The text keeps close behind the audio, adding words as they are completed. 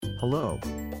Hello.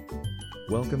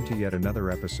 Welcome to yet another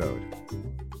episode.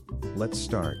 Let's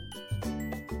start.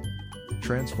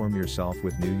 Transform yourself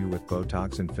with new you with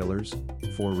Botox and fillers.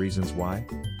 4 reasons why.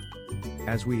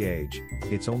 As we age,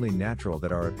 it's only natural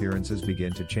that our appearances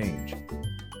begin to change.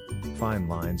 Fine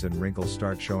lines and wrinkles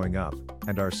start showing up,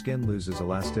 and our skin loses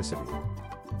elasticity.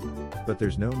 But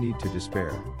there's no need to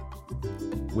despair.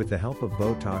 With the help of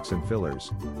Botox and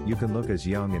fillers, you can look as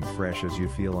young and fresh as you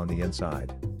feel on the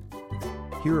inside.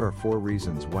 Here are 4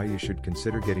 reasons why you should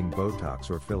consider getting Botox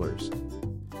or fillers.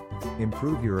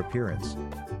 Improve your appearance.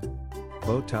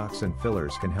 Botox and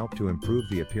fillers can help to improve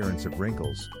the appearance of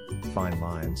wrinkles, fine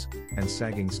lines, and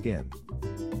sagging skin.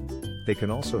 They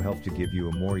can also help to give you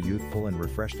a more youthful and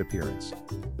refreshed appearance.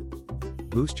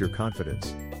 Boost your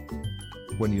confidence.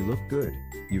 When you look good,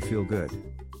 you feel good.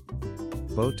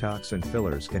 Botox and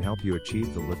fillers can help you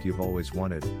achieve the look you've always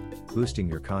wanted, boosting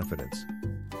your confidence.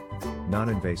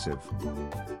 Non-invasive.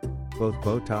 Both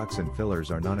Botox and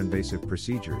fillers are non-invasive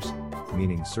procedures,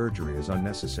 meaning surgery is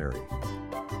unnecessary.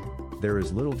 There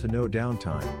is little to no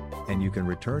downtime, and you can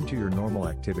return to your normal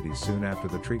activities soon after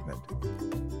the treatment.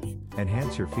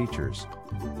 Enhance your features.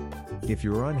 If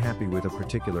you're unhappy with a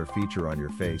particular feature on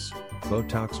your face,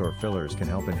 Botox or fillers can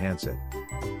help enhance it.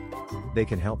 They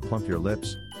can help plump your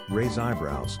lips, raise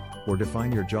eyebrows, or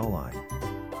define your jawline.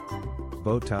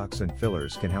 Botox and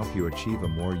fillers can help you achieve a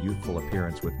more youthful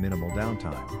appearance with minimal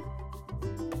downtime.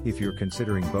 If you're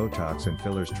considering Botox and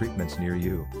fillers treatments near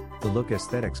you, the Look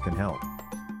Aesthetics can help.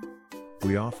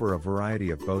 We offer a variety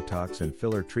of Botox and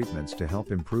filler treatments to help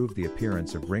improve the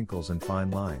appearance of wrinkles and fine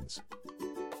lines.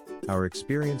 Our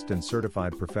experienced and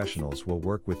certified professionals will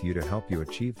work with you to help you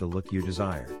achieve the look you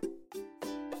desire.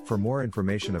 For more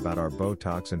information about our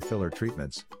Botox and filler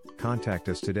treatments, contact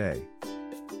us today.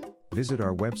 Visit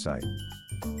our website,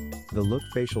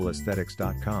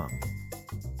 thelookfacialaesthetics.com.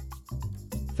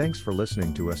 Thanks for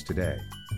listening to us today.